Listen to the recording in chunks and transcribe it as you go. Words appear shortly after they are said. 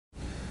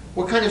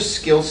What kind of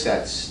skill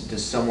sets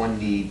does someone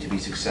need to be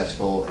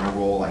successful in a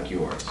role like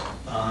yours?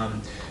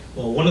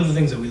 Well, one of the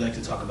things that we like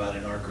to talk about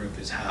in our group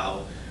is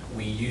how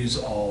we use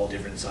all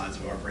different sides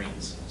of our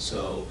brains.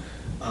 So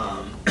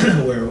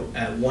where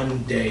at one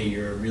day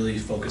you're really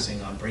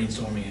focusing on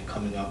brainstorming and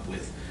coming up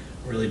with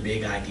really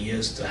big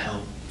ideas to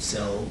help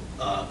sell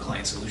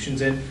client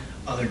solutions in,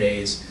 other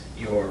days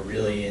you're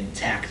really in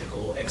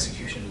tactical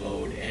execution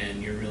mode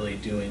and you're really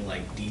doing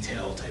like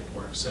detail type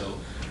work. So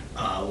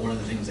one of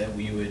the things that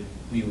we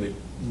would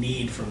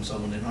need from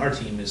someone in our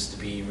team is to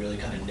be really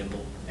kind of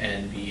nimble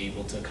and be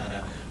able to kind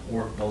of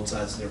work both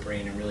sides of their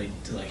brain and really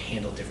to like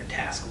handle different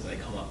tasks as they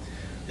come up.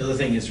 The other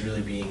thing is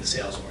really being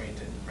sales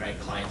oriented, right?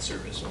 Client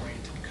service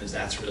oriented, because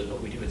that's really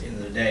what we do at the end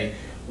of the day.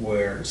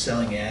 We're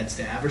selling ads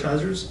to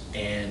advertisers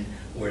and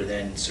we're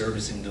then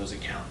servicing those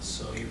accounts.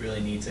 So you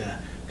really need to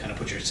kind of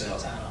put your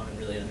sales hat on and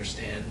really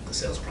understand the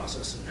sales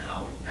process and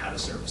how to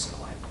service a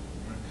client.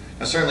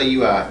 Now, certainly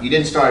you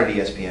didn't start at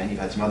ESPN. You've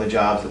had some other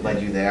jobs that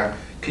led you there.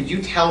 Could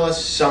you tell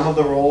us some of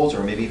the roles,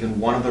 or maybe even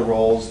one of the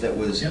roles that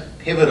was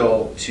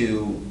pivotal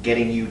to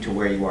getting you to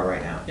where you are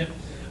right now? Yep.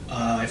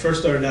 I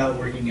first started out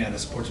working at a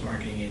sports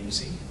marketing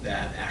agency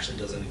that actually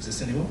doesn't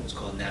exist anymore. It's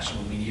called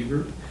National Media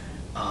Group.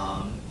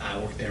 I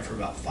worked there for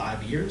about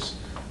 5 years.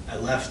 I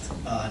left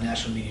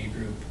National Media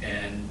Group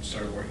and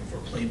started working for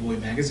Playboy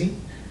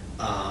magazine.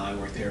 I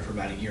worked there for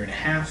about 1.5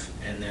 years,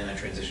 and then I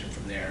transitioned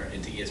from there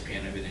into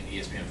ESPN. I've been at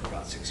ESPN for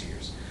about 6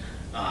 years.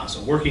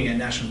 So working at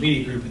National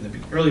Media Group in the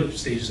early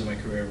stages of my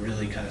career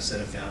really kind of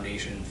set a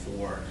foundation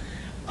for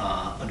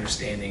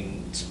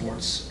understanding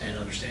sports and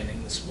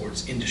understanding the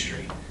sports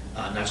industry.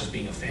 Not just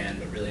being a fan,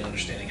 but really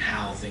understanding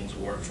how things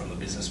work from a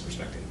business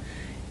perspective.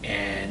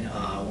 And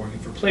working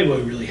for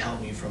Playboy really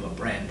helped me from a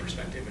brand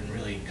perspective and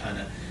really kind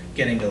of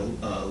getting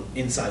an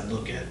inside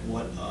look at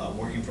what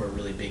working for a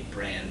really big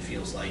brand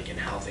feels like and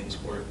how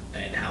things work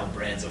and how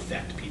brands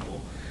affect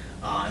people.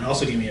 And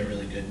also gave me a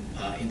really good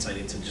insight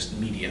into just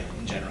media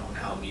in general and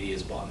how media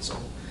is bought and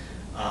sold.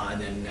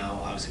 And then now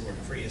obviously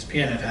working for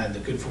ESPN, I've had the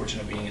good fortune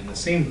of being in the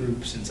same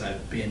group since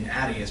I've been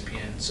at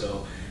ESPN.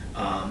 So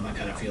I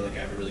kind of feel like I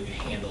have a really good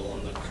handle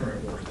on the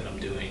current work that I'm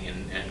doing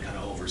and kind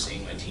of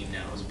overseeing my team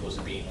now as opposed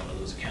to being one of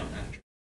those account managers.